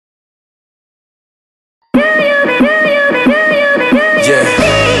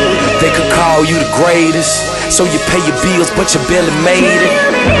call you the greatest, so you pay your bills but you barely made it.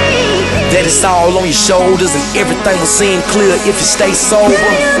 That it's all on your shoulders and everything will seem clear if you stay sober.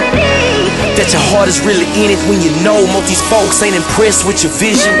 That your heart is really in it when you know most these folks ain't impressed with your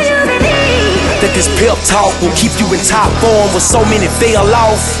vision. That this pep talk will keep you in top form when so many fell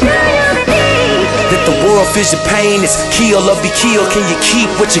off. That the world feels your pain, it's kill or be killed, can you keep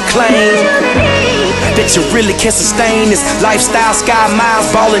what you claim? That you really can sustain this lifestyle, sky miles,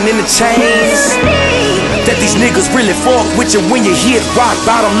 balling in the chains. That these niggas really fuck with you when you hit rock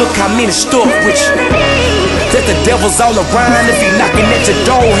bottom, look how many stuck with you. That the devil's all around, if he knocking at your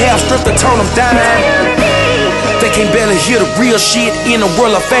door, have strength to turn him down. They can barely hear the real shit in a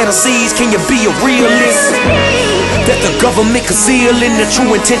world of fantasies, can you be a realist? That the government concealing the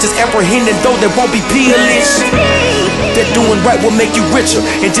true intentions, apprehending though they won't be peerless. That doing right will make you richer,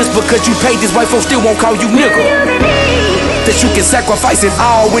 and just because you paid this, white folks still won't call you nigga. That you can sacrifice it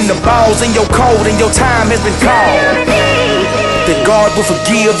all when the ball's in your cold and your time has been called. That God will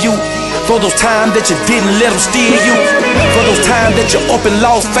forgive you for those times that you didn't let him steer you. For those times that you up and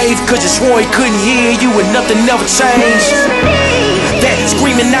lost faith cause you swore he couldn't hear you and nothing never changed. That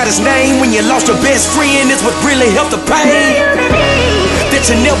screaming out his name when you lost your best friend is what really helped the pain. That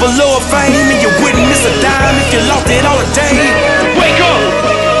you never loved fame and you wouldn't miss a dime if you lost it all a day.